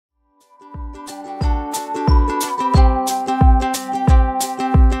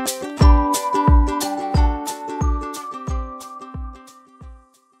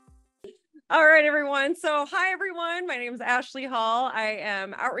name's Ashley Hall. I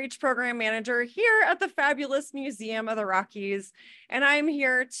am Outreach Program Manager here at the fabulous Museum of the Rockies, and I'm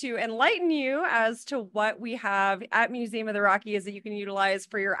here to enlighten you as to what we have at Museum of the Rockies that you can utilize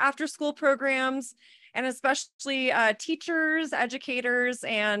for your after-school programs, and especially teachers, educators,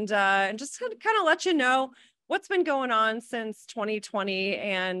 and just kind of let you know what's been going on since 2020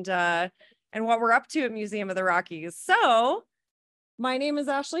 and what we're up to at Museum of the Rockies. So, my name is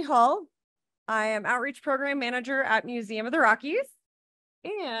Ashley Hall. I am Outreach Program Manager at Museum of the Rockies.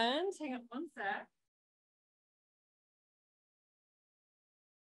 And hang on one sec.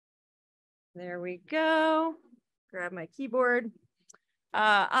 There we go. Grab my keyboard.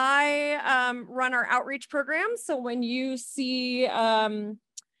 I run our outreach program. So when you see,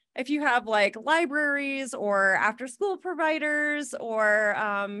 if you have like libraries or after school providers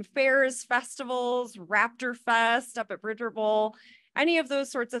or fairs, festivals, Raptor Fest up at Bridger Bowl, any of those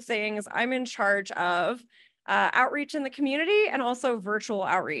sorts of things, I'm in charge of outreach in the community and also virtual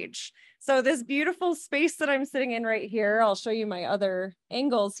outreach. So this beautiful space that I'm sitting in right here, I'll show you my other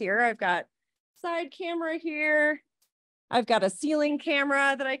angles here. I've got side camera here. I've got a ceiling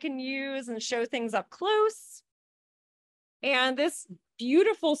camera that I can use and show things up close. And this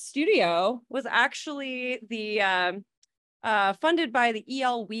beautiful studio was actually the funded by the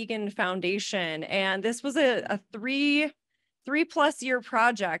E.L. Wiegand Foundation. And this was a three-plus year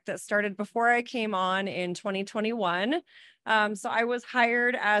project that started before I came on in 2021. So I was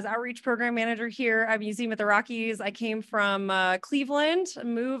hired as outreach program manager here at Museum of the Rockies. I came from Cleveland,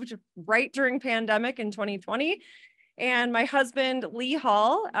 moved right during pandemic in 2020. And my husband, Lee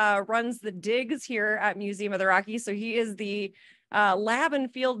Hall, runs the digs here at Museum of the Rockies. So he is the lab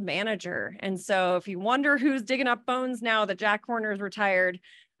and field manager. And so if you wonder who's digging up bones now that Jack Horner's retired,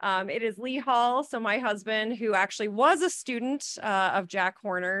 it is Lee Hall. So my husband, who actually was a student of Jack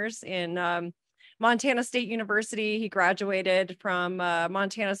Horner's in Montana State University. He graduated from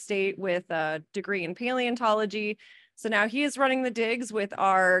Montana State with a degree in paleontology. So now he is running the digs with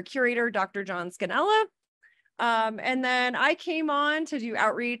our curator, Dr. John Scanella. And then I came on to do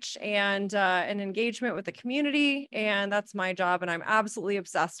outreach and an engagement with the community, and that's my job, and I'm absolutely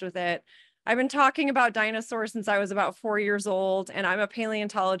obsessed with it. I've been talking about dinosaurs since I was about 4 years old, and I'm a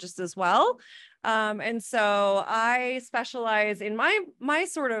paleontologist as well. And so I specialize in my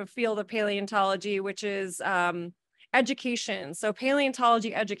sort of field of paleontology, which is education. So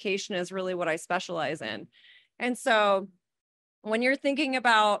paleontology education is really what I specialize in. And so when you're thinking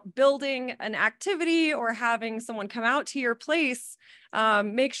about building an activity or having someone come out to your place,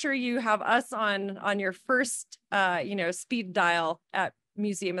 make sure you have us on your first, speed dial at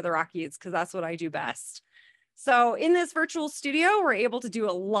Museum of the Rockies, because that's what I do best. So in this virtual studio, we're able to do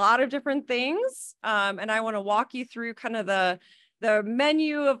a lot of different things. And I want to walk you through kind of the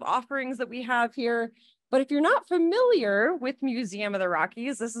menu of offerings that we have here. But if you're not familiar with Museum of the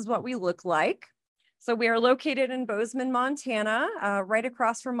Rockies, this is what we look like. So we are located in Bozeman, Montana, right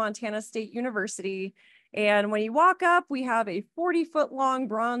across from Montana State University. And when you walk up, we have a 40-foot long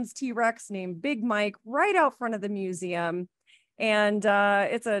bronze T-Rex named Big Mike right out front of the museum. And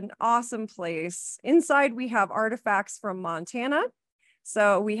it's an awesome place. Inside, we have artifacts from Montana.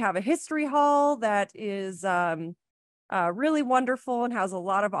 So we have a history hall that is really wonderful and has a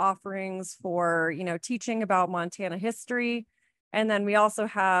lot of offerings for, teaching about Montana history. And then we also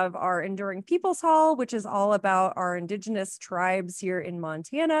have our Enduring Peoples Hall, which is all about our indigenous tribes here in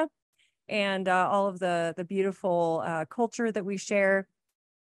Montana and all of the beautiful culture that we share.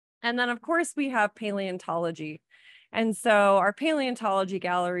 And then, of course, we have paleontology. And so our paleontology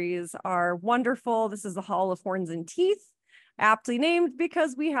galleries are wonderful. This is the Hall of Horns and Teeth, aptly named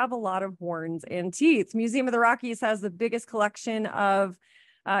because we have a lot of horns and teeth. Museum of the Rockies has the biggest collection of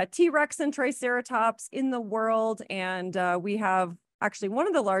T-Rex and Triceratops in the world. And we have actually one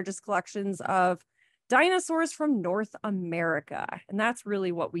of the largest collections of dinosaurs from North America. And that's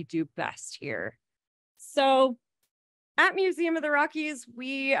really what we do best here. So at Museum of the Rockies,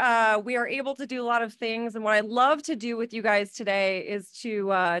 we are able to do a lot of things. And what I'd love to do with you guys today is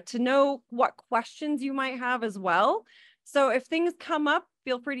to know what questions you might have as well. So if things come up,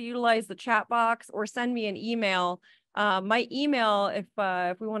 feel free to utilize the chat box or send me an email. My email, if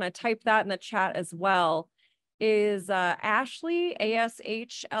we want to type that in the chat as well, is Ashley,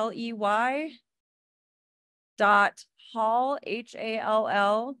 ASHLEY .Hall,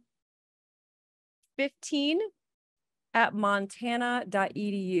 HALL 15 at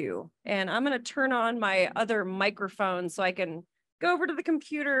montana.edu. And I'm going to turn on my other microphone so I can go over to the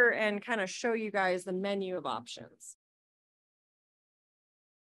computer and kind of show you guys the menu of options.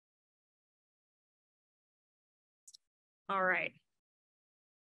 All right.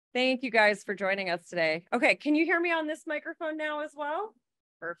 Thank you guys for joining us today. Okay, can you hear me on this microphone now as well?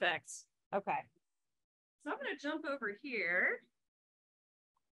 Perfect. Okay. So I'm going to jump over here.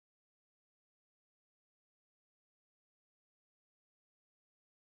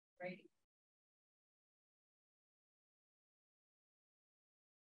 Right.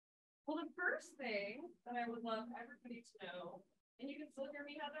 Well, the first thing that I would love everybody to know, and you can still hear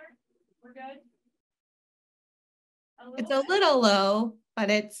me, Heather? We're good? It's a little low, but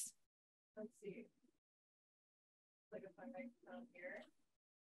it's. Let's see. Like if I make down here.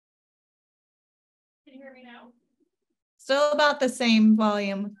 Can you hear me now? Still about the same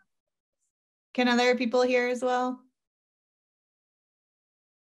volume. Can other people hear as well?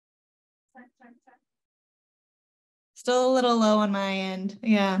 Check. Still a little low on my end.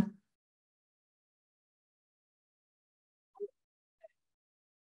 Yeah.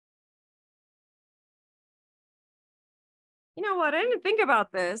 You know what? I didn't think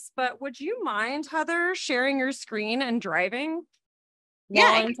about this, but would you mind, Heather, sharing your screen and driving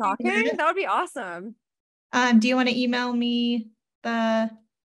while I'm talking? That would be awesome. Do you want to email me the?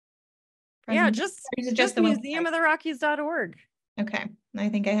 Yeah, just museumoftherockies.org. Okay, I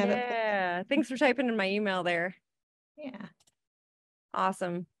think I have it. Yeah, thanks for typing in my email there. Yeah.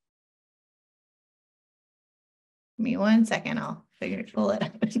 Awesome. Give me 1 second. I'll pull it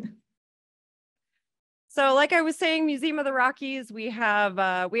up. So like I was saying, Museum of the Rockies, we have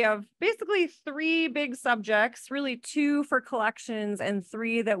basically 3 big subjects, really 2 for collections and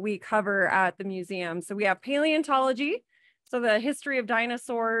 3 that we cover at the museum. So we have paleontology, so the history of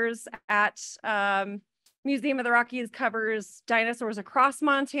dinosaurs at Museum of the Rockies covers dinosaurs across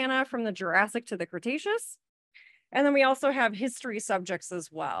Montana from the Jurassic to the Cretaceous. And then we also have history subjects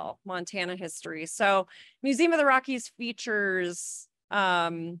as well, Montana history. So Museum of the Rockies features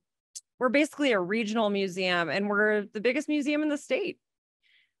we're basically a regional museum and we're the biggest museum in the state.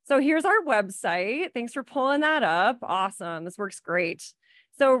 So here's our website. Thanks for pulling that up. Awesome. This works great.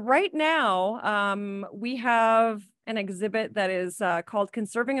 So right now, we have an exhibit that is called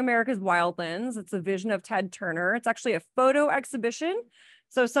Conserving America's Wildlands. It's a vision of Ted Turner. It's actually a photo exhibition.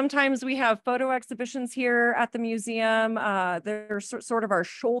 So sometimes we have photo exhibitions here at the museum. They're sort of our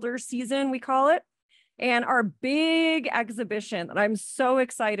shoulder season, we call it. And our big exhibition that I'm so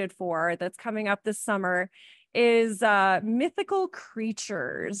excited for that's coming up this summer is mythical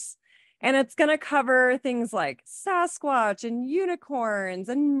creatures. And it's going to cover things like Sasquatch and unicorns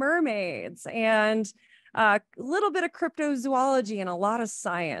and mermaids and a little bit of cryptozoology and a lot of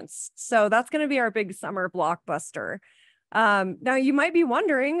science. So that's going to be our big summer blockbuster. Now you might be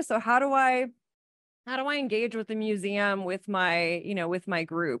wondering, so how do I engage with the museum with my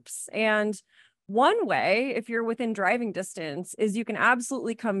groups? And one way, if you're within driving distance, is you can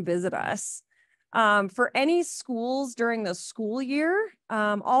absolutely come visit us. For any schools during the school year,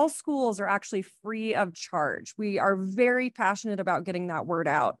 all schools are actually free of charge. We are very passionate about getting that word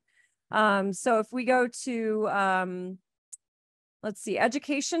out. So if we go to, let's see,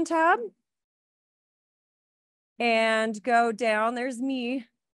 education tab and go down, there's me.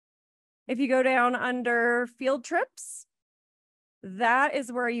 If you go down under field trips, that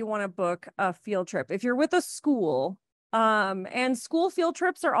is where you want to book a field trip. If you're with a school, and school field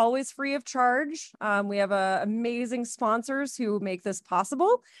trips are always free of charge. We have amazing sponsors who make this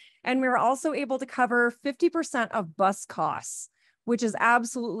possible. And we're also able to cover 50% of bus costs, which is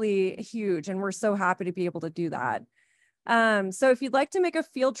absolutely huge. And we're so happy to be able to do that. So if you'd like to make a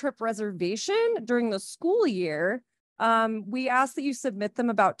field trip reservation during the school year, we ask that you submit them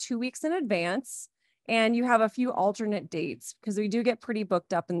about 2 weeks in advance. And you have a few alternate dates because we do get pretty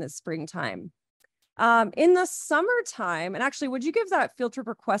booked up in the springtime. In the summertime, and actually, would you give that field trip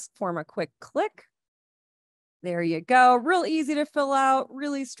request form a quick click? There you go. Real easy to fill out,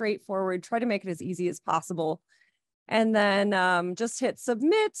 really straightforward. Try to make it as easy as possible. And then just hit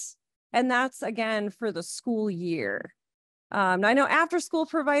submit. And that's again for the school year. Now I know after school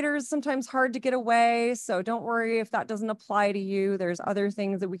providers sometimes hard to get away. So don't worry if that doesn't apply to you. There's other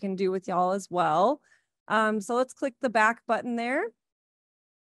things that we can do with y'all as well. So let's click the back button there.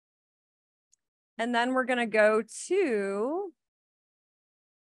 And then we're going to go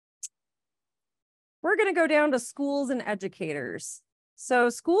down to schools and educators. So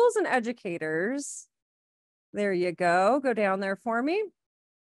schools and educators, there you go. Go down there for me.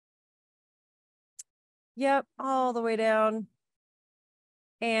 Yep, all the way down.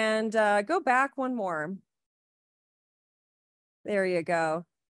 And go back one more. There you go.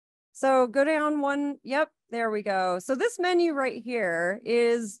 So go down one. Yep, there we go. So this menu right here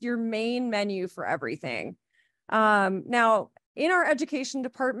is your main menu for everything. Now, In our education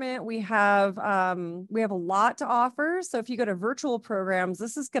department, we have a lot to offer. So if you go to virtual programs,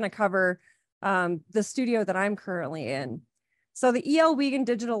 this is going to cover the studio that I'm currently in. So the EL Wiegand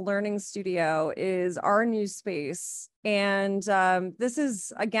Digital Learning Studio is our new space. And this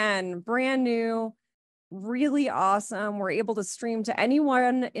is, again, brand new, really awesome. We're able to stream to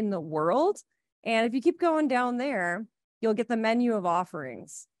anyone in the world. And if you keep going down there, you'll get the menu of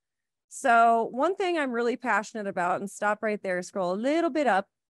offerings. So one thing I'm really passionate about, and stop right there, scroll a little bit up,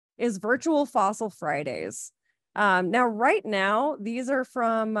 is virtual Fossil Fridays. Now, right now, these are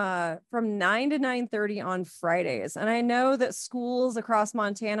from 9 to 9:30 on Fridays. And I know that schools across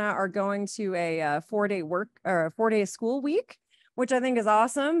Montana are going to a 4-day school week, which I think is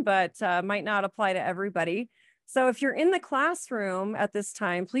awesome, but might not apply to everybody. So if you're in the classroom at this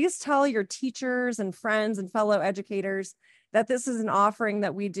time, please tell your teachers and friends and fellow educators that this is an offering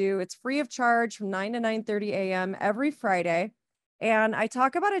that we do. It's free of charge from 9 to 9:30 a.m. every Friday. And I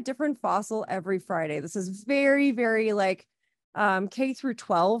talk about a different fossil every Friday. This is very, very like K through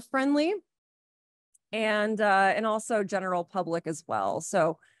 12 friendly, and also general public as well.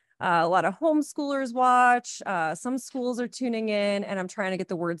 So a lot of homeschoolers watch, some schools are tuning in, and I'm trying to get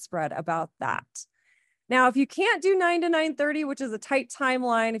the word spread about that. Now, if you can't do 9 to 9:30, which is a tight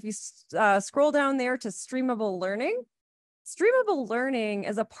timeline, if you scroll down there to Streamable Learning, Streamable Learning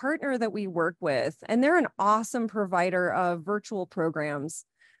is a partner that we work with, and they're an awesome provider of virtual programs.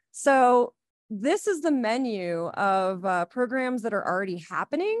 So this is the menu of programs that are already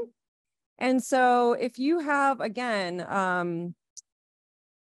happening. And so if you have, again,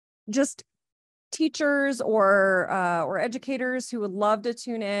 just teachers or educators who would love to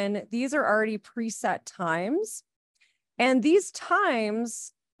tune in, these are already preset times. And these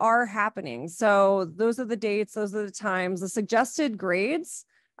times are happening. So those are the dates, those are the times, the suggested grades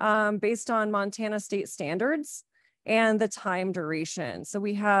based on Montana state standards and the time duration. So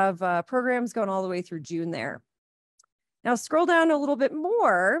we have programs going all the way through June there. Now scroll down a little bit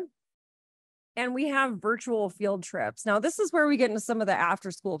more and we have virtual field trips. Now this is where we get into some of the after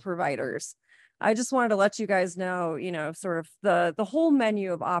school providers. I just wanted to let you guys know, sort of the whole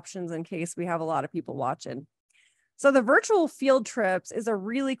menu of options in case we have a lot of people watching. So the virtual field trips is a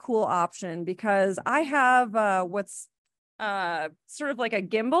really cool option because I have what's sort of like a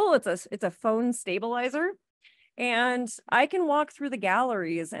gimbal. It's a phone stabilizer, and I can walk through the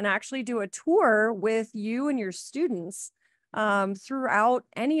galleries and actually do a tour with you and your students throughout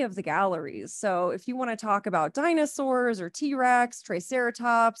any of the galleries. So if you want to talk about dinosaurs or T-Rex,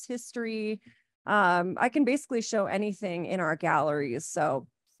 Triceratops, history, I can basically show anything in our galleries. So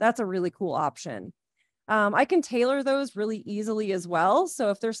that's a really cool option. I can tailor those really easily as well. So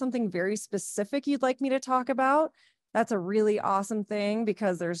if there's something very specific you'd like me to talk about, that's a really awesome thing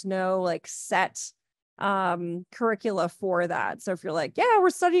because there's no like set curricula for that. So if you're like, yeah, we're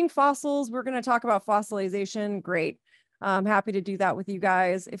studying fossils, we're going to talk about fossilization, great. I'm happy to do that with you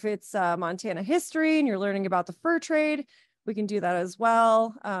guys. If it's Montana history and you're learning about the fur trade, we can do that as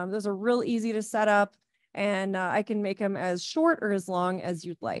well. Those are real easy to set up, and I can make them as short or as long as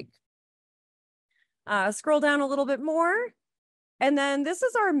you'd like. Scroll down a little bit more. And then this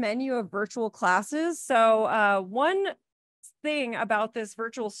is our menu of virtual classes. So one thing about this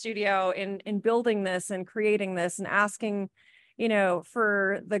virtual studio in building this and creating this and asking,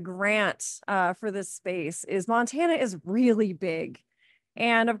 for the grant for this space is Montana is really big.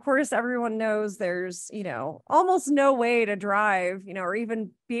 And of course, everyone knows there's, almost no way to drive, or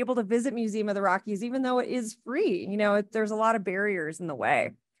even be able to visit Museum of the Rockies, even though it is free. There's a lot of barriers in the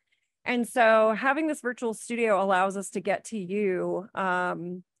way. And so having this virtual studio allows us to get to you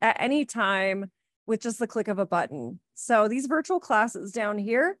at any time with just the click of a button. So these virtual classes down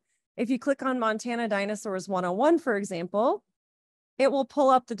here, if you click on Montana Dinosaurs 101, for example, it will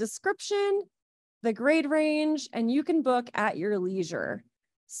pull up the description, the grade range, and you can book at your leisure.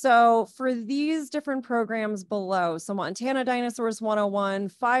 So for these different programs below, so Montana Dinosaurs 101,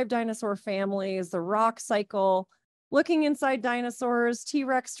 5 dinosaur families, the rock cycle, looking inside dinosaurs,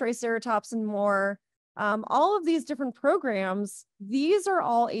 T-Rex, Triceratops, and more. All of these different programs, these are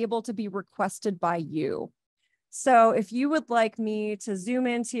all able to be requested by you. So if you would like me to zoom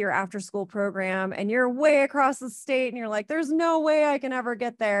into your after school program and you're way across the state and you're like, there's no way I can ever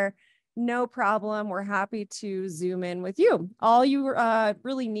get there, no problem. We're happy to zoom in with you. All you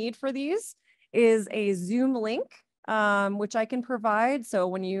really need for these is a Zoom link, which I can provide. So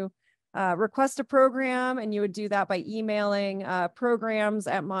when you request a program, and you would do that by emailing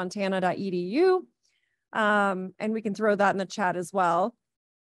programs@montana.edu. And we can throw that in the chat as well.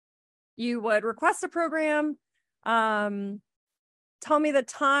 You would request a program, tell me the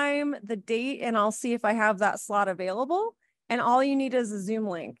time, the date, and I'll see if I have that slot available. And all you need is a Zoom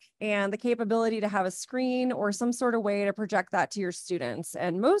link and the capability to have a screen or some sort of way to project that to your students.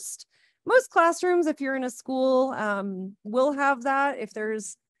 And most classrooms, if you're in a school, will have that. If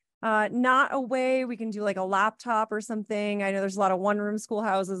there's not a way, we can do like a laptop or something. I know there's a lot of one-room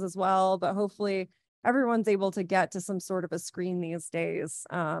schoolhouses as well, but hopefully everyone's able to get to some sort of a screen these days.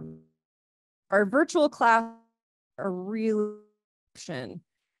 Our virtual class are really option.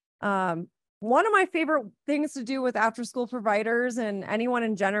 One of my favorite things to do with after school providers and anyone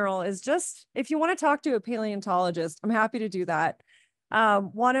in general is just, if you want to talk to a paleontologist, I'm happy to do that.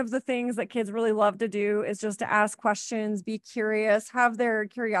 One of the things that kids really love to do is just to ask questions, be curious, have their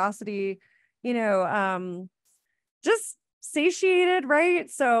curiosity, just satiated,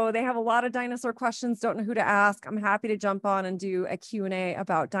 right? So they have a lot of dinosaur questions, don't know who to ask. I'm happy to jump on and do a Q&A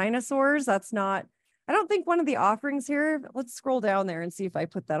about dinosaurs. I don't think one of the offerings here, let's scroll down there and see if I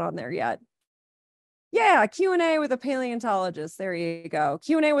put that on there yet. Yeah, Q&A with a paleontologist. There you go.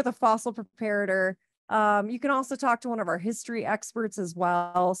 Q&A with a fossil preparator. You can also talk to one of our history experts as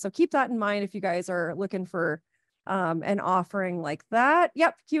well. So keep that in mind if you guys are looking for an offering like that.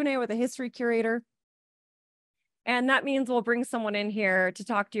 Yep, Q&A with a history curator. And that means we'll bring someone in here to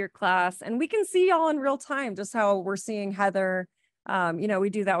talk to your class, and we can see y'all in real time, just how we're seeing Heather. We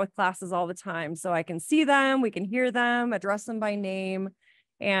do that with classes all the time. So I can see them, we can hear them, address them by name.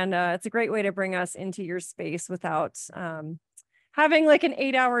 And it's a great way to bring us into your space without having like an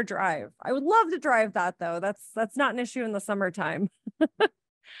 8-hour drive. I would love to drive that though. That's not an issue in the summertime.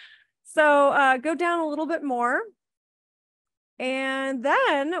 So go down a little bit more. And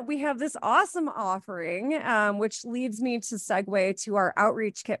then we have this awesome offering, which leads me to segue to our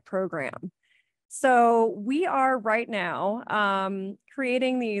outreach kit program. So we are right now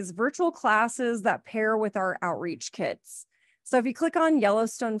creating these virtual classes that pair with our outreach kits. So if you click on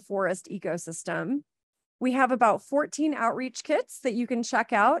Yellowstone Forest Ecosystem, we have about 14 outreach kits that you can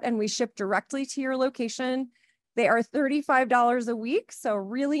check out, and we ship directly to your location. They are $35 a week, so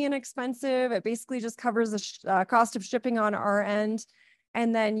really inexpensive. It basically just covers the cost of shipping on our end,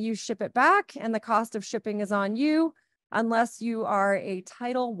 and then you ship it back, and the cost of shipping is on you, unless you are a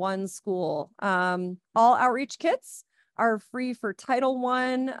Title I school. All outreach kits are free for Title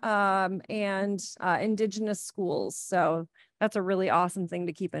I and Indigenous schools. So that's a really awesome thing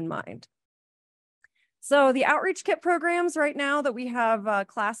to keep in mind. So the outreach kit programs right now that we have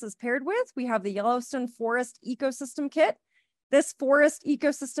classes paired with, we have the Yellowstone Forest Ecosystem Kit. This forest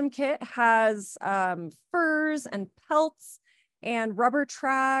ecosystem kit has furs and pelts and rubber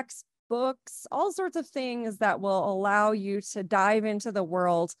tracks, books, all sorts of things that will allow you to dive into the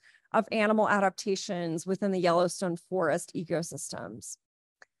world of animal adaptations within the Yellowstone Forest ecosystems.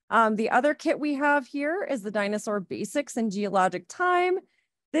 The other kit we have here is the Dinosaur Basics in Geologic Time.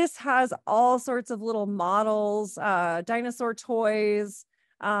 This has all sorts of little models, dinosaur toys,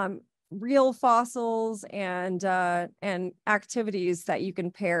 real fossils, and activities that you can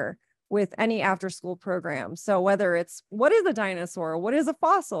pair with any after school program. So whether it's what is a dinosaur, what is a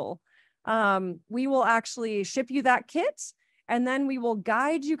fossil, we will actually ship you that kit, and then we will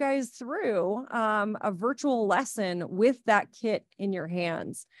guide you guys through a virtual lesson with that kit in your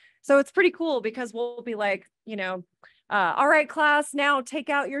hands. So it's pretty cool because we'll be like, all right, class, now take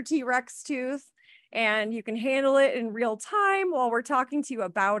out your T-Rex tooth, and you can handle it in real time while we're talking to you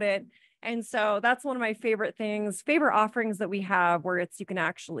about it. And so that's one of my favorite offerings that we have, where you can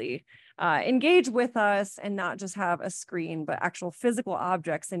actually engage with us and not just have a screen, but actual physical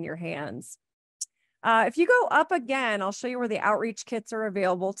objects in your hands. If you go up again, I'll show you where the outreach kits are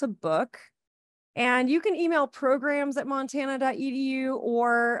available to book. And you can email programs@montana.edu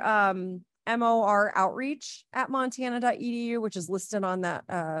or moroutreach@montana.edu, which is listed on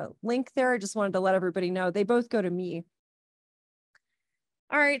that link there. I just wanted to let everybody know they both go to me.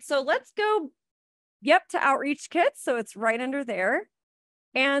 All right, so let's go, to outreach kits. So it's right under there.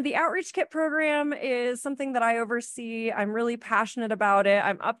 And the outreach kit program is something that I oversee. I'm really passionate about it.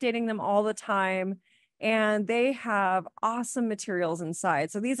 I'm updating them all the time, and they have awesome materials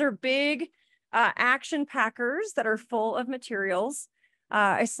inside. So these are big action packers that are full of materials.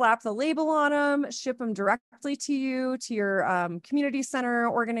 I slap the label on them, ship them directly to you, to your community center,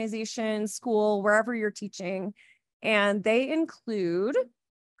 organization, school, wherever you're teaching. And they include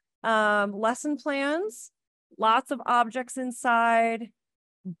lesson plans, lots of objects inside,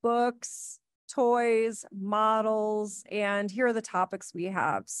 books, toys, models, and here are the topics we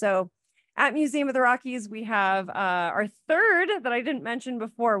have. So at Museum of the Rockies, we have our third that I didn't mention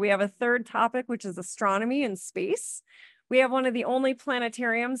before. We have a third topic, which is astronomy and space. We have one of the only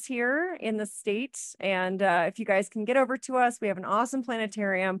planetariums here in the state. And if you guys can get over to us, we have an awesome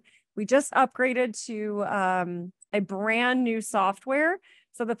planetarium. We just upgraded to a brand new software.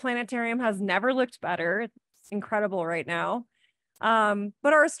 So the planetarium has never looked better. It's incredible right now.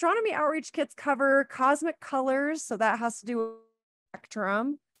 But our astronomy outreach kits cover cosmic colors. So that has to do with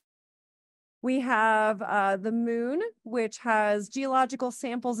spectrum. We have the moon, which has geological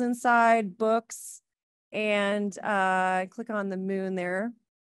samples inside, books, and click on the moon there.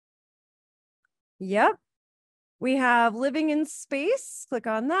 Yep. We have living in space. Click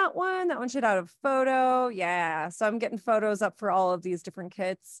on that one. That one should have a photo. Yeah. So I'm getting photos up for all of these different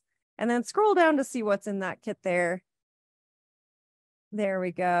kits. And then scroll down to see what's in that kit there. There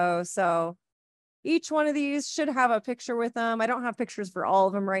we go. So each one of these should have a picture with them. I don't have pictures for all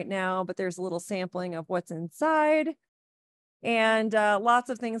of them right now, but there's a little sampling of what's inside. And lots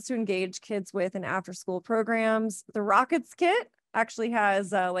of things to engage kids with in after school programs. The rockets kit actually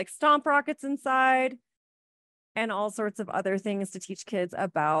has like stomp rockets inside, and all sorts of other things to teach kids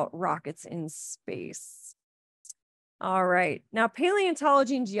about rockets in space. All right, now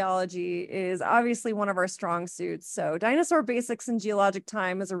paleontology and geology is obviously one of our strong suits. So Dinosaur Basics in Geologic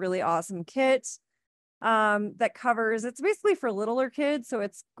Time is a really awesome kit that covers, it's basically for littler kids. So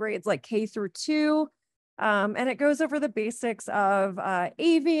it's grades like K through 2. And it goes over the basics of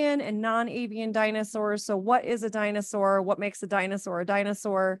avian and non-avian dinosaurs. So what is a dinosaur? What makes a dinosaur?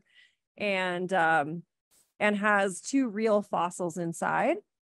 And has 2 real fossils inside.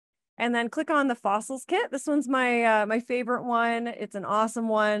 And then click on the fossils kit. This one's my my favorite one. It's an awesome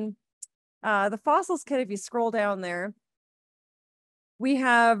one. The fossils kit, if you scroll down there, we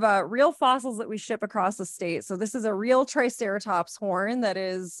have real fossils that we ship across the state. So this is a real Triceratops horn that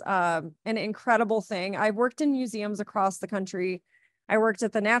is an incredible thing. I've worked in museums across the country. I worked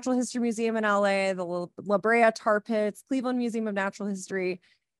at the Natural History Museum in LA, the La Brea Tar Pits, Cleveland Museum of Natural History.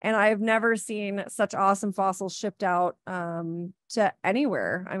 And I've never seen such awesome fossils shipped out to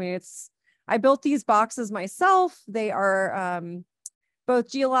anywhere. I mean, I built these boxes myself. They are both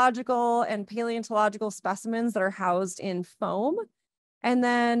geological and paleontological specimens that are housed in foam. And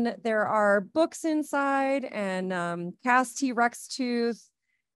then there are books inside and cast T-Rex tooth.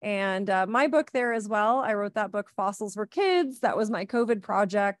 And my book there as well. I wrote that book, Fossils for Kids. That was my COVID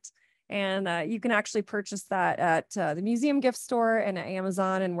project. And you can actually purchase that at the museum gift store and at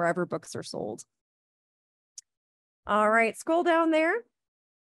Amazon and wherever books are sold. All right, scroll down there.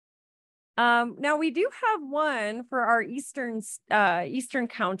 Now we do have one for our eastern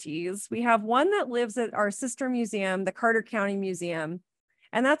counties. We have one that lives at our sister museum, the Carter County Museum,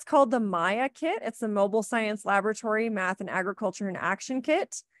 and that's called the Maya Kit. It's the Mobile Science Laboratory Math and Agriculture in Action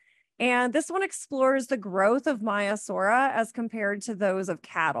Kit. And this one explores the growth of Maiasaura as compared to those of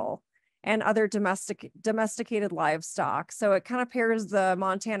cattle and other domesticated livestock. So it kind of pairs the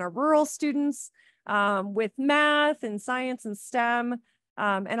Montana rural students with math and science and STEM,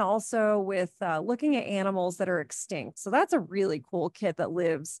 and also with looking at animals that are extinct. So that's a really cool kit that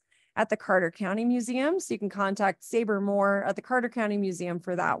lives at the Carter County Museum. So you can contact Saber Moore at the Carter County Museum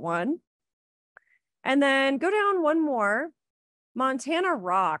for that one. And then go down one more, Montana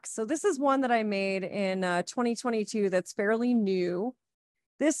Rocks. So this is one that I made in 2022 that's fairly new.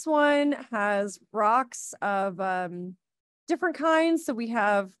 This one has rocks of different kinds. So we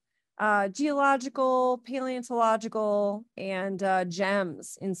have geological, paleontological, and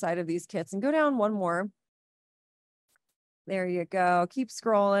gems inside of these kits. And go down one more. There you go. Keep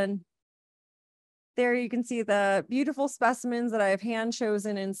scrolling. There you can see the beautiful specimens that I have hand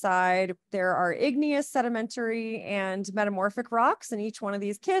chosen inside. There are igneous, sedimentary, and metamorphic rocks in each one of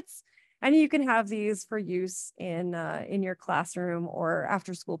these kits. And you can have these for use in your classroom or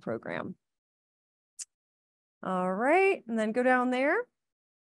after school program. All right, and then go down there.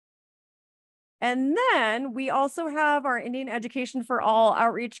 And then we also have our Indian Education for All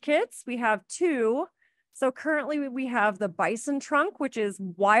outreach kits. We have 2. So currently we have the bison trunk, which is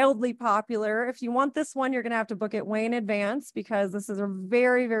wildly popular. If you want this one, you're going to have to book it way in advance because this is a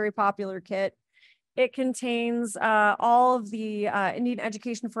very, very popular kit. It contains all of the Indian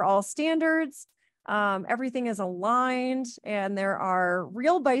Education for All standards. Everything is aligned, and there are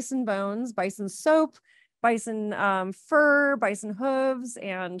real bison bones, bison soap, bison fur, bison hooves,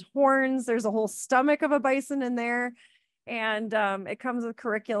 and horns. There's a whole stomach of a bison in there. And it comes with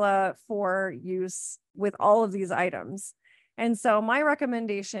curricula for use with all of these items. And so my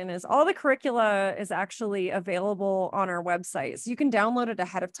recommendation is all the curricula is actually available on our website. So you can download it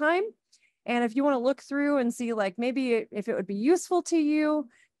ahead of time. And if you want to look through and see like maybe if it would be useful to you,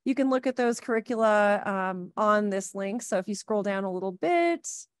 you can look at those curricula on this link. So if you scroll down a little bit,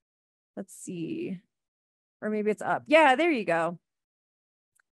 let's see, or maybe it's up. Yeah, there you go.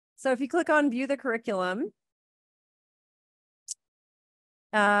 So if you click on view the curriculum,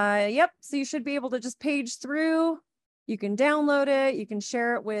 Yep. So you should be able to just page through. You can download it. You can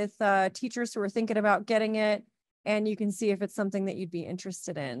share it with teachers who are thinking about getting it, and you can see if it's something that you'd be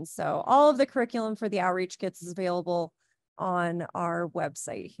interested in. So all of the curriculum for the outreach kits is available on our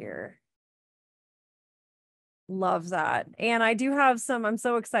website here. Love that. And I do have some, I'm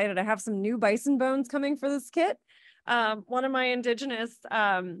so excited. I have some new bison bones coming for this kit. One of my Indigenous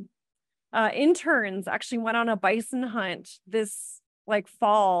interns actually went on a bison hunt this like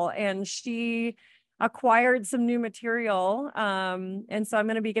fall, and she acquired some new material. And so I'm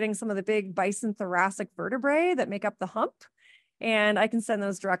going to be getting some of the big bison thoracic vertebrae that make up the hump, and I can send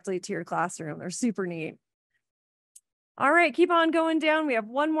those directly to your classroom. They're super neat. All right, keep on going down. We have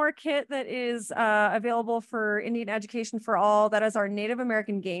one more kit that is available for Indian Education for All. That is our Native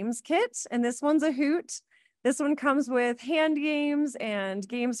American Games kit. And this one's a hoot. This one comes with hand games and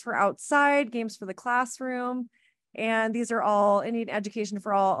games for outside, games for the classroom. And these are all Indian Education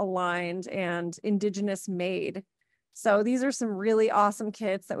for All aligned and Indigenous made. So these are some really awesome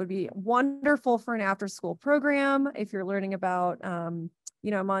kits that would be wonderful for an after school program if you're learning about,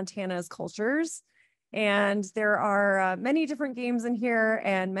 Montana's cultures. And there are many different games in here,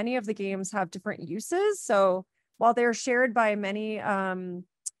 and many of the games have different uses. So while they're shared by many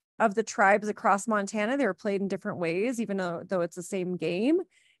of the tribes across Montana, they're played in different ways, even though it's the same game.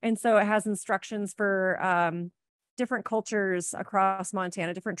 And so it has instructions for different cultures across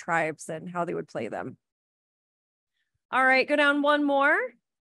Montana, different tribes, and how they would play them. All right, go down one more.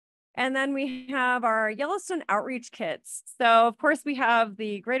 And then we have our Yellowstone outreach kits. So of course we have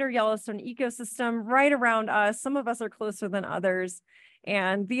the greater Yellowstone ecosystem right around us. Some of us are closer than others.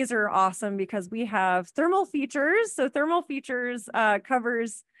 And these are awesome because we have thermal features. So thermal features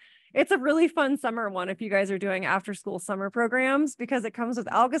covers, it's a really fun summer one if you guys are doing after school summer programs, because it comes with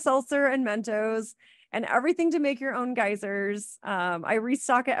Alka-Seltzer and Mentos and everything to make your own geysers. I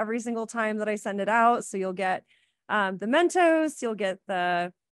restock it every single time that I send it out. So you'll get the Mentos, you'll get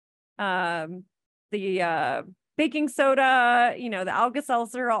the baking soda, the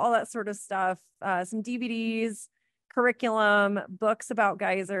Alka-Seltzer, all that sort of stuff, some DVDs, curriculum, books about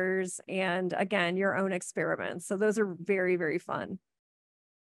geysers, and again, your own experiments. So those are very, very fun.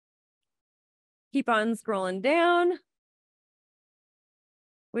 Keep on scrolling down.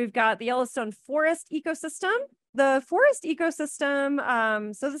 We've got the Yellowstone forest ecosystem. The forest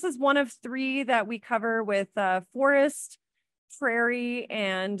ecosystem, so this is one of 3 that we cover with forest, prairie,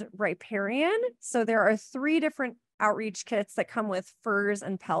 and riparian. So there are 3 different outreach kits that come with furs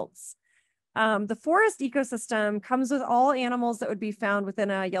and pelts. The forest ecosystem comes with all animals that would be found within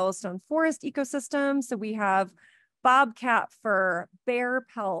a Yellowstone forest ecosystem. So we have bobcat fur, bear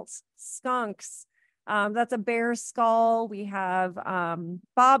pelts, skunks. That's a bear skull. We have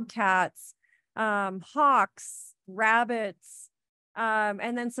bobcats, hawks, rabbits,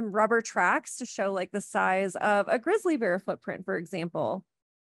 and then some rubber tracks to show like the size of a grizzly bear footprint, for example.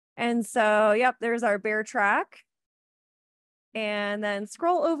 And so, yep, there's our bear track. And then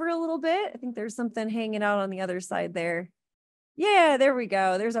scroll over a little bit. I think there's something hanging out on the other side there. Yeah, there we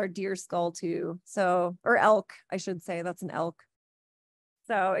go. There's our deer skull too. So, or elk, I should say. That's an elk.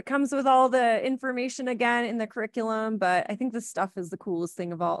 So it comes with all the information again in the curriculum, but I think this stuff is the coolest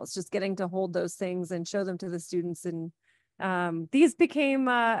thing of all. It's just getting to hold those things and show them to the students. And these became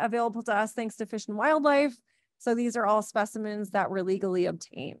available to us thanks to Fish and Wildlife. So these are all specimens that were legally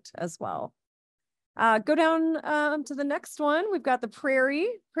obtained as well. Go down to the next one. We've got the prairie.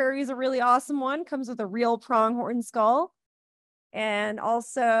 Prairie is a really awesome one. Comes with a real pronghorn skull. And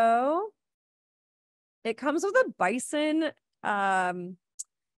also it comes with a bison.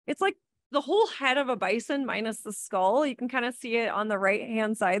 It's like the whole head of a bison minus the skull. You can kind of see it on the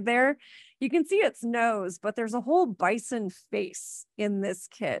right-hand side there. You can see its nose, but there's a whole bison face in this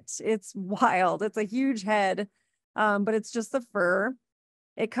kit. It's wild. It's a huge head, but it's just the fur.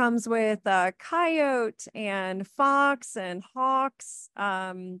 It comes with coyote and fox and hawks.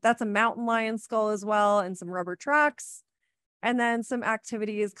 That's a mountain lion skull as well, and some rubber tracks, and then some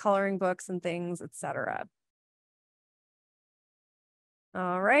activities, coloring books and things, etc.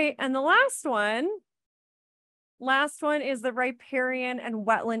 All right, and the last one is the riparian and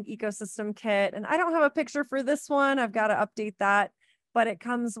wetland ecosystem kit. And I don't have a picture for this one. I've got to update that, but it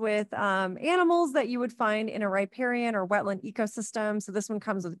comes with animals that you would find in a riparian or wetland ecosystem. So this one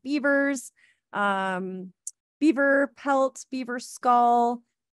comes with beavers, beaver pelt, beaver skull,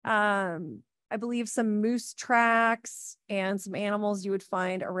 I believe some moose tracks, and some animals you would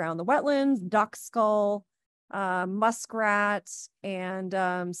find around the wetlands, duck skull, muskrat,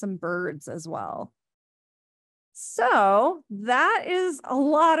 and some birds as well. So that is a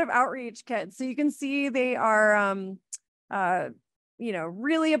lot of outreach kits. So you can see they are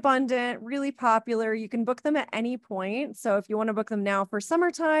really abundant, really popular. You can book them at any point. So if you want to book them now for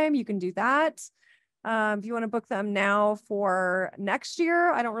summertime, you can do that. If you want to book them now for next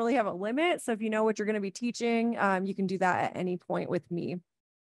year, I don't really have a limit. So if you know what you're going to be teaching, you can do that at any point with me.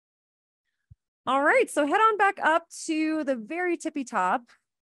 All right, so head on back up to the very tippy top.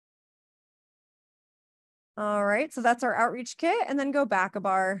 All right, so that's our outreach kit, and then go back a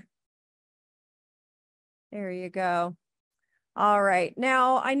bar. There you go. All right.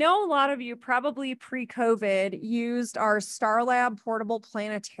 Now, I know a lot of you probably pre-COVID used our StarLab portable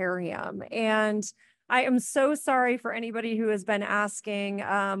planetarium, and I am so sorry for anybody who has been asking.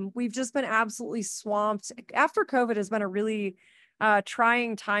 We've just been absolutely swamped. After COVID has been a really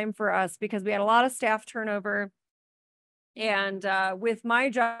trying time for us because we had a lot of staff turnover. And with my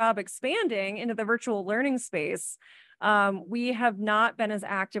job expanding into the virtual learning space, we have not been as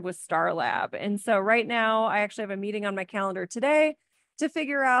active with StarLab. And so right now, I actually have a meeting on my calendar today to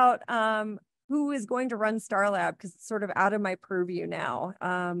figure out who is going to run StarLab, because it's sort of out of my purview now.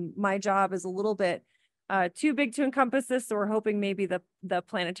 My job is a little bit too big to encompass this, so we're hoping maybe the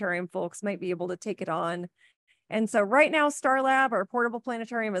planetarium folks might be able to take it on. And so right now, StarLab, our portable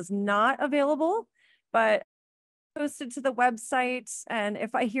planetarium, is not available, but posted to the website, and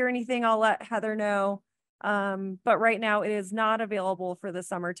if I hear anything, I'll let Heather know. But right now it is not available for the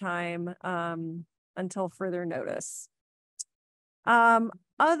summertime until further notice.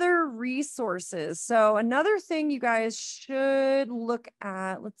 Other resources. So another thing you guys should look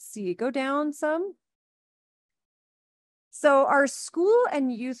at, let's see, go down some. So our school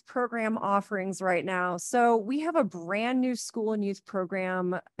and youth program offerings right now. So we have a brand new school and youth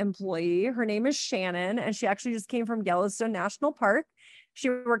program employee. Her name is Shannon, and she actually just came from Yellowstone National Park. She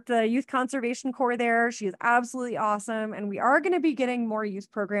worked the Youth Conservation Corps there. She is absolutely awesome. And we are going to be getting more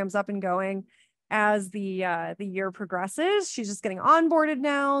youth programs up and going as the year progresses. She's just getting onboarded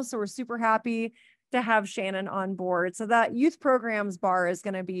now. So we're super happy to have Shannon on board. So that youth programs bar is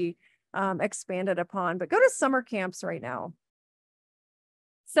going to be expanded upon, but go to summer camps right now.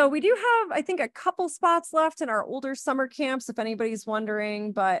 So we do have, I think, a couple spots left in our older summer camps, if anybody's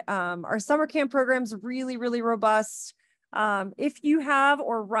wondering, but our summer camp program's really, really robust. If you have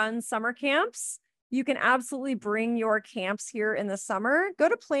or run summer camps, you can absolutely bring your camps here in the summer. Go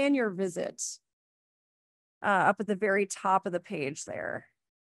to plan your visit up at the very top of the page there.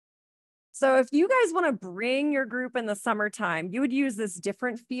 So if you guys want to bring your group in the summertime, you would use this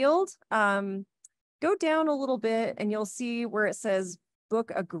different field. Go down a little bit and you'll see where it says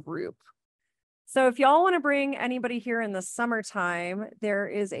book a group. So if y'all want to bring anybody here in the summertime, there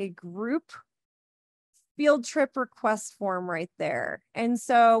is a group field trip request form right there. And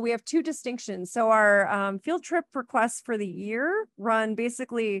so we have two distinctions. So our field trip requests for the year run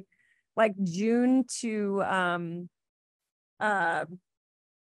basically like June to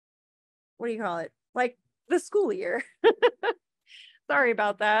what do you call it? Like the school year. Sorry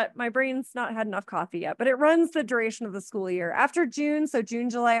about that. My brain's not had enough coffee yet, but it runs the duration of the school year. After June, so June,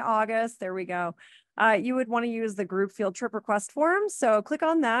 July, August, there we go. You would want to use the group field trip request form. So click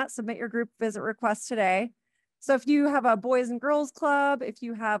on that, submit your group visit request today. So if you have a boys and girls club, if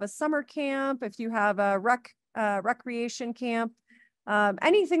you have a summer camp, if you have a recreation camp,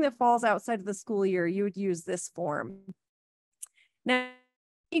 anything that falls outside of the school year, you would use this form. Now,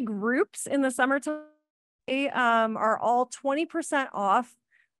 groups in the summertime are all 20% off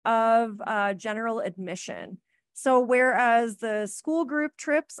of general admission. So whereas the school group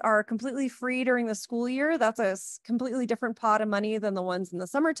trips are completely free during the school year, that's a completely different pot of money than the ones in the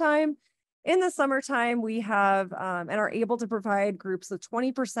summertime. In the summertime, we have and are able to provide groups with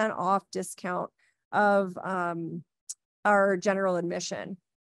 20% off discount of our general admission.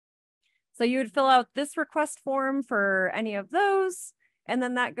 So you would fill out this request form for any of those, and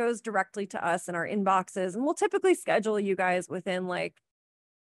then that goes directly to us in our inboxes. And we'll typically schedule you guys within like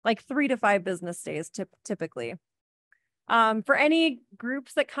 3 to 5 business days, typically. For any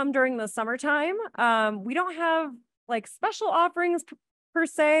groups that come during the summertime, we don't have like special offerings per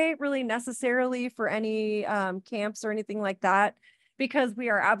se, really necessarily for any camps or anything like that, because we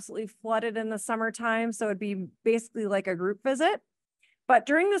are absolutely flooded in the summertime. So it'd be basically like a group visit. But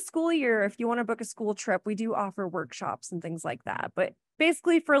during the school year, if you want to book a school trip, we do offer workshops and things like that. But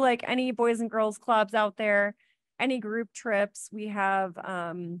basically for like any boys and girls clubs out there, any group trips, we have,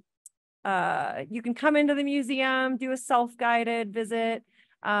 you can come into the museum, do a self-guided visit.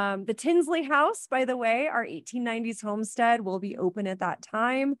 The Tinsley House, by the way, our 1890s homestead will be open at that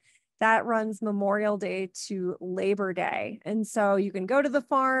time. That runs Memorial Day to Labor Day. And so you can go to the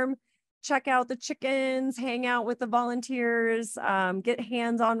farm, check out the chickens, hang out with the volunteers, get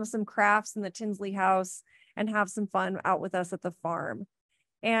hands-on with some crafts in the Tinsley House. and have some fun out with us at the farm.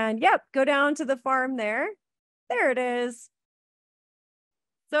 And yep, go down to the farm there. There it is.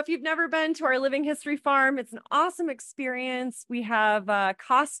 So if you've never been to our Living History Farm, it's an awesome experience. We have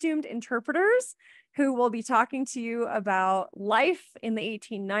costumed interpreters who will be talking to you about life in the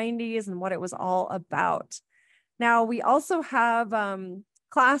 1890s and what it was all about. Now, we also have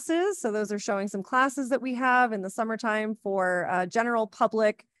classes. So those are showing some classes that we have in the summertime for general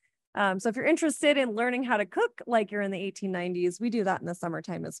public. So if you're interested in learning how to cook like you're in the 1890s, we do that in the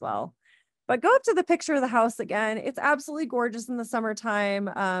summertime as well. But go up to the picture of the house again. It's absolutely gorgeous in the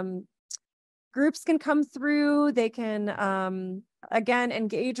summertime. Groups can come through. They can, again,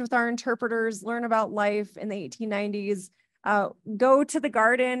 engage with our interpreters, learn about life in the 1890s. Go to the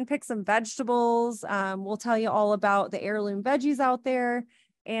garden, pick some vegetables. We'll tell you all about the heirloom veggies out there.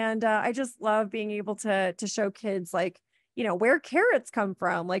 And I just love being able to show kids like, you know, where carrots come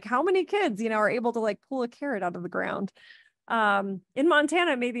from. Like how many kids, you know, are able to like pull a carrot out of the ground. In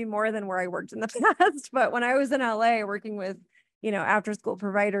Montana, maybe more than where I worked in the past, but when I was in LA working with, you know, after school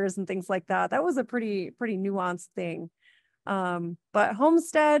providers and things like that, that was a pretty nuanced thing. But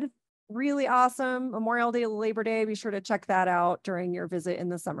Homestead, really awesome. Memorial Day, Labor Day, be sure to check that out during your visit in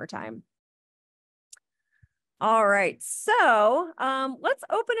the summertime. All right, so let's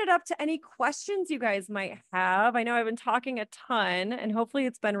open it up to any questions you guys might have. I know I've been talking a ton and hopefully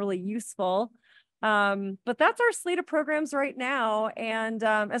it's been really useful. But that's our slate of programs right now. And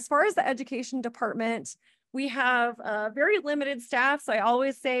as far as the education department, we have a very limited staff. So I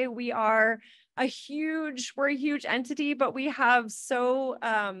always say we're a huge entity, but we have so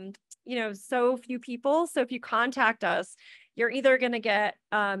few people. So if you contact us, you're either going to get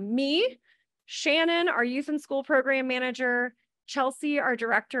me, Shannon, our youth and school program manager, Chelsea, our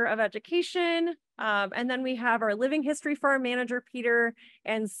director of education, and then we have our Living History Farm manager, Peter,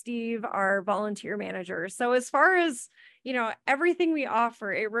 and Steve, our volunteer manager. So as far as, you know, everything we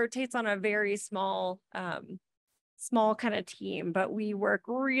offer, it rotates on a very small kind of team, but we work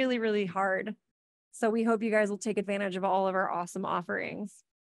really, really hard. So we hope you guys will take advantage of all of our awesome offerings.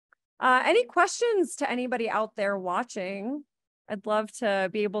 Any questions to anybody out there watching? I'd love to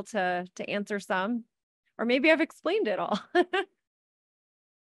be able to answer some, or maybe I've explained it all.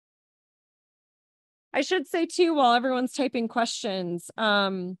 I should say too, while everyone's typing questions,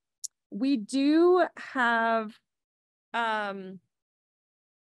 we do have, my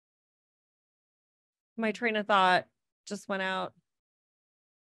train of thought just went out.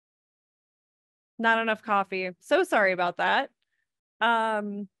 Not enough coffee. So sorry about that.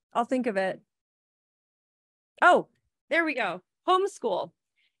 I'll think of it. Oh, there we go. Homeschool.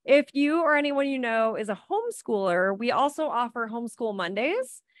 If you or anyone you know is a homeschooler, we also offer Homeschool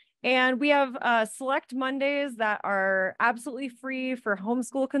Mondays. And we have select Mondays that are absolutely free for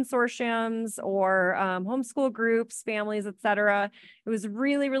homeschool consortiums or homeschool groups, families, etc. It was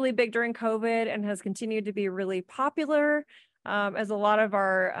really, really big during COVID and has continued to be really popular as a lot of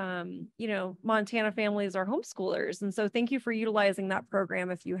our, Montana families are homeschoolers. And so thank you for utilizing that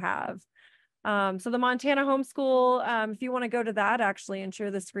program if you have. So the Montana Homeschool, if you want to go to that actually and share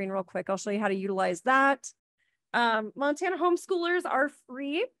the screen real quick, I'll show you how to utilize that. Montana homeschoolers are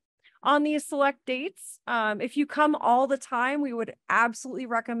free on these select dates. If you come all the time, we would absolutely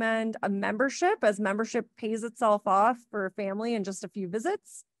recommend a membership, as membership pays itself off for a family in just a few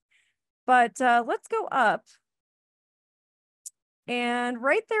visits. But let's go up. And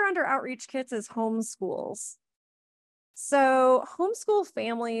right there under outreach kits is homeschools. So homeschool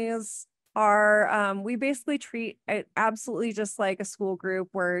families are, we basically treat it absolutely just like a school group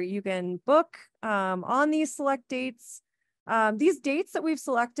where you can book on these select dates. These dates that we've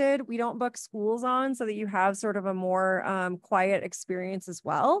selected, we don't book schools on so that you have sort of a more quiet experience as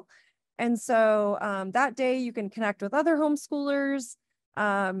well. And so that day you can connect with other homeschoolers,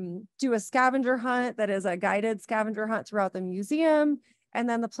 do a scavenger hunt that is a guided scavenger hunt throughout the museum. And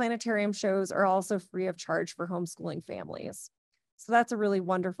then the planetarium shows are also free of charge for homeschooling families. So that's a really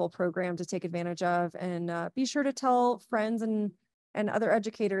wonderful program to take advantage of, and be sure to tell friends and other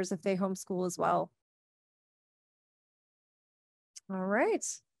educators if they homeschool as well. All right.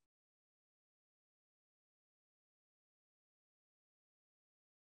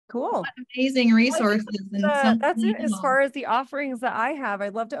 Cool. Amazing resources. That's it as far as the offerings that I have.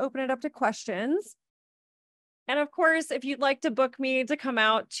 I'd love to open it up to questions. And of course, if you'd like to book me to come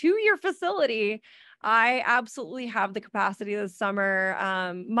out to your facility, I absolutely have the capacity this summer.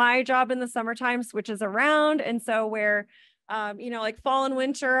 My job in the summertime switches around. And so where Like fall and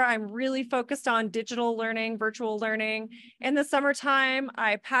winter, I'm really focused on digital learning, virtual learning. In the summertime,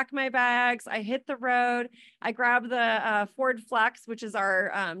 I pack my bags, I hit the road, I grab the Ford Flex, which is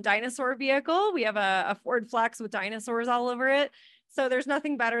our dinosaur vehicle. We have a Ford Flex with dinosaurs all over it. So there's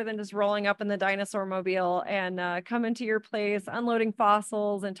nothing better than just rolling up in the dinosaur mobile and coming to your place, unloading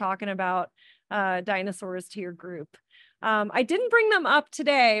fossils and talking about dinosaurs to your group. I didn't bring them up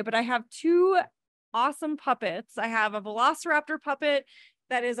today, but I have two awesome puppets. I have a Velociraptor puppet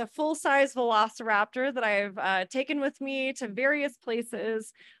that is a full-size Velociraptor that I've taken with me to various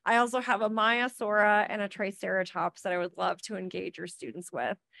places. I also have a Maiasaura and a Triceratops that I would love to engage your students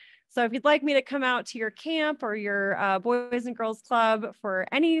with. So if you'd like me to come out to your camp or your Boys and Girls Club for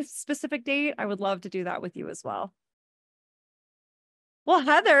any specific date, I would love to do that with you as well. Well,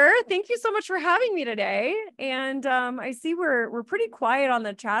 Heather, thank you so much for having me today. And I see we're pretty quiet on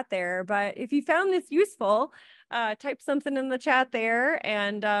the chat there, but if you found this useful, type something in the chat there,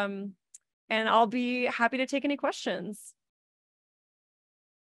 and I'll be happy to take any questions.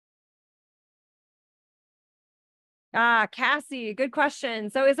 Cassie, good question.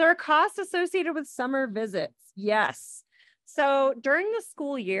 So is there a cost associated with summer visits? Yes. So during the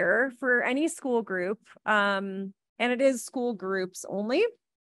school year for any school group, and it is school groups only,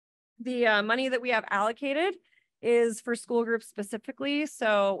 the money that we have allocated is for school groups specifically.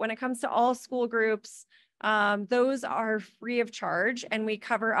 So when it comes to all school groups, those are free of charge, and we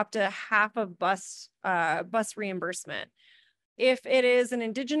cover up to half of bus reimbursement. If it is an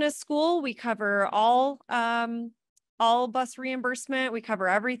Indigenous school, we cover all bus reimbursement. We cover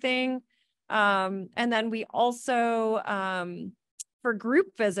everything. And then we also, for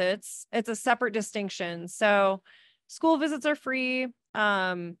group visits, it's a separate distinction. So school visits are free.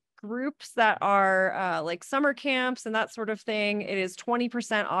 Groups that are like summer camps and that sort of thing, it is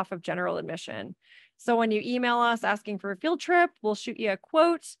 20% off of general admission. So when you email us asking for a field trip, we'll shoot you a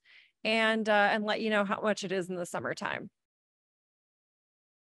quote and let you know how much it is in the summertime.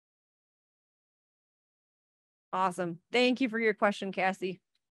 Awesome. Thank you for your question, Cassie.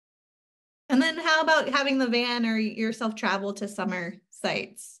 And then how about having the van or yourself travel to summer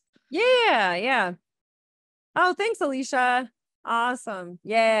sites? Yeah. Oh, thanks, Alicia. Awesome.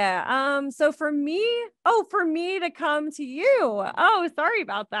 Yeah. So for me to come to you. Oh, sorry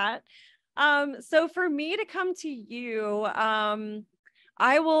about that. So for me to come to you,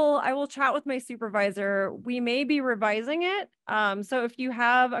 I will chat with my supervisor. We may be revising it. So if you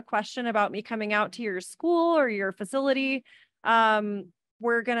have a question about me coming out to your school or your facility,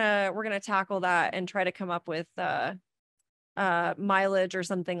 we're gonna tackle that and try to come up with mileage or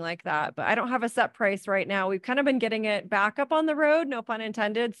something like that. But I don't have a set price right now. We've kind of been getting it back up on the road, no pun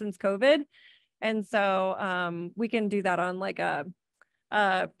intended, since COVID. And so we can do that on like a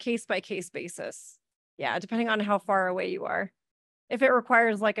case by case basis. Yeah, depending on how far away you are. If it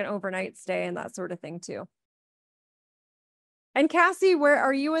requires like an overnight stay and that sort of thing too. And Cassie, where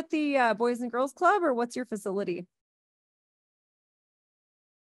are you at the Boys and Girls Club, or what's your facility?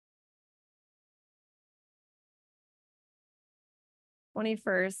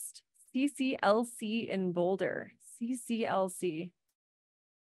 #21st CCLC in Boulder. CCLC.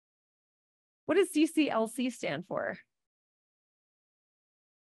 What does CCLC stand for?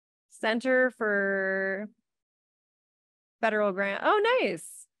 Center for Federal Grant. Oh,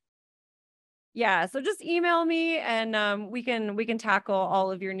 nice. Yeah, so just email me and we can tackle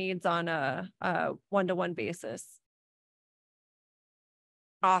all of your needs on a one-to-one basis.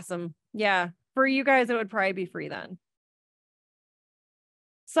 Awesome. Yeah, for you guys, it would probably be free then.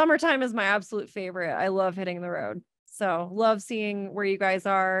 Summertime is my absolute favorite. I love hitting the road. So love seeing where you guys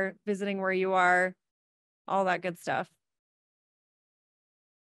are, visiting where you are, all that good stuff.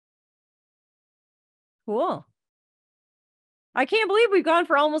 Cool. I can't believe we've gone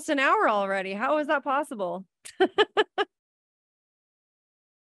for almost an hour already. How is that possible?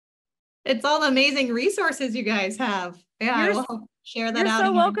 It's all the amazing resources you guys have. Yeah, I will share that out. You're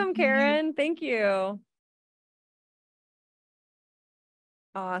so welcome, Karen. Thank you.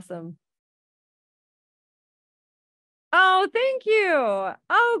 Awesome. Oh, thank you.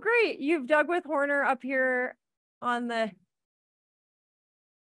 Oh, great. You've dug with Horner up here on the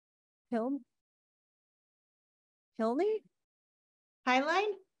Hilney?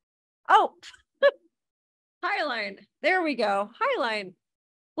 Highline? Oh, Highline. There we go. Highline.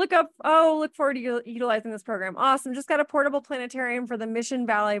 Look forward to utilizing this program. Awesome. Just got a portable planetarium for the Mission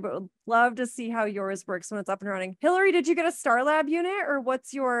Valley, but would love to see how yours works when it's up and running. Hillary, did you get a Star Lab unit, or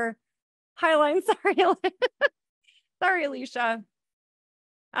what's your Highline? Sorry. Sorry, Alicia.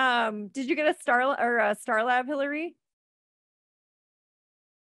 Did you get a Star Lab, Hillary?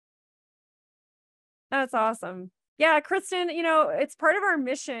 That's awesome. Yeah, Kristen, you know, it's part of our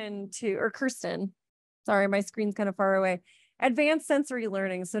mission to, or Kirsten, sorry, my screen's kind of far away. Advanced sensory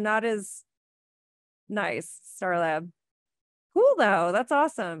learning. So not as nice, Star Lab. Cool though. That's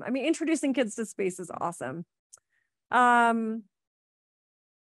awesome. I mean, introducing kids to space is awesome. Yeah,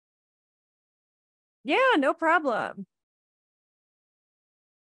 no problem.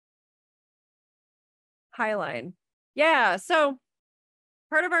 Highline. Yeah. So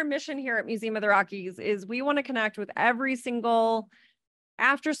part of our mission here at Museum of the Rockies is we want to connect with every single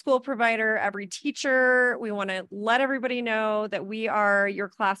after school provider, every teacher. We want to let everybody know that we are your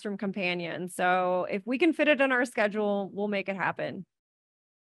classroom companion. So if we can fit it in our schedule, we'll make it happen.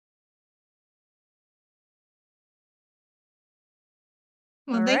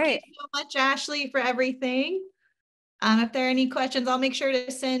 Well, All thank you right. so much, Ashley, for everything. If there are any questions, I'll make sure to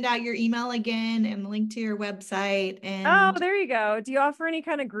send out your email again and link to your website. Oh, And there you go. Do you offer any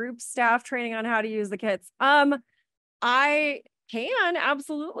kind of group staff training on how to use the kits? I can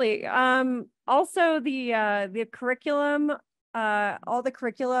absolutely. Also the curriculum, all the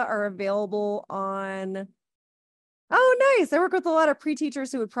curricula are available on. Oh, nice. I work with a lot of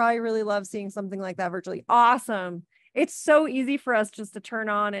pre-teachers who would probably really love seeing something like that virtually. Awesome. It's so easy for us just to turn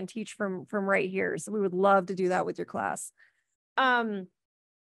on and teach from right here. So we would love to do that with your class.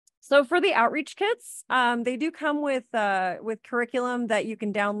 So for the outreach kits, they do come with curriculum that you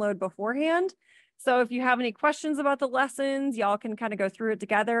can download beforehand. So if you have any questions about the lessons, y'all can kind of go through it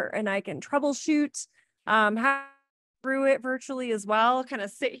together and I can troubleshoot, through it virtually as well, kind of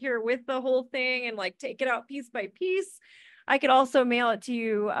sit here with the whole thing and like take it out piece by piece. I could also mail it to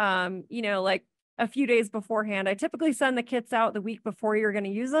you, you know, like a few days beforehand. I typically send the kits out the week before you're going to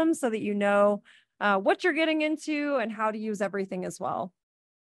use them so that you know what you're getting into and how to use everything as well.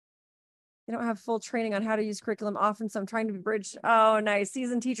 They don't have full training on how to use curriculum often, so I'm trying to bridge. Oh, nice.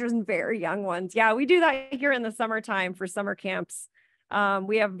 Seasoned teachers and very young ones. Yeah, we do that here in the summertime for summer camps.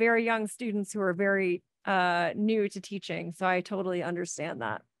 We have very young students who are very new to teaching, so I totally understand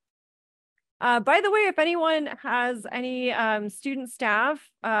that. By the way, if anyone has any student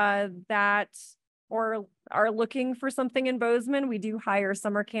staff that or are looking for something in Bozeman, we do hire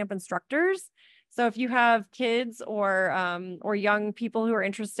summer camp instructors. So if you have kids or young people who are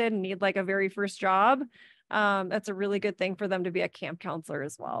interested and need like a very first job, that's a really good thing for them to be a camp counselor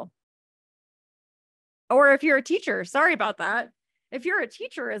as well. Or if you're a teacher, sorry about that. If you're a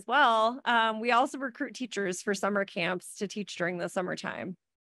teacher as well, we also recruit teachers for summer camps to teach during the summertime.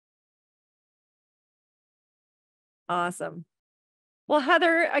 Awesome. Well,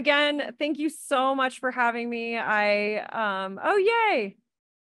 Heather, again, thank you so much for having me. Oh, yay.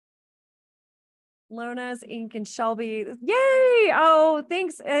 Lona's Inc. and Shelby. Yay. Oh,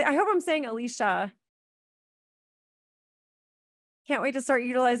 thanks. I hope I'm saying Alicia. Can't wait to start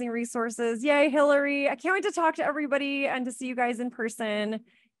utilizing resources. Yay, Hillary. I can't wait to talk to everybody and to see you guys in person.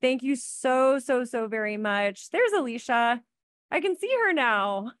 Thank you so, so, so very much. There's Alicia. I can see her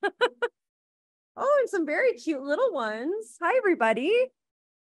now. Oh, and some very cute little ones. Hi, everybody.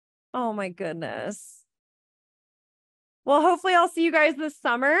 Oh my goodness. Well, hopefully I'll see you guys this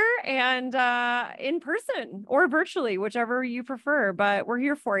summer and in person or virtually, whichever you prefer, but we're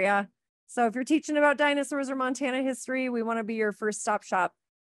here for you. So if you're teaching about dinosaurs or Montana history, we want to be your first stop shop.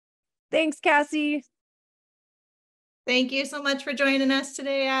 Thanks, Cassie. thank you so much for joining us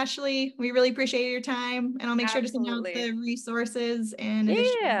today, Ashley. We really appreciate your time, and I'll make sure to send out Absolutely. the resources and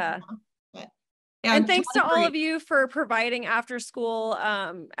additional Yeah. info. But yeah, And thanks to totally all great. of you for providing after school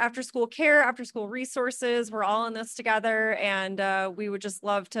care, after school resources. We're all in this together and we would just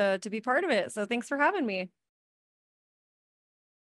love to be part of it. So thanks for having me.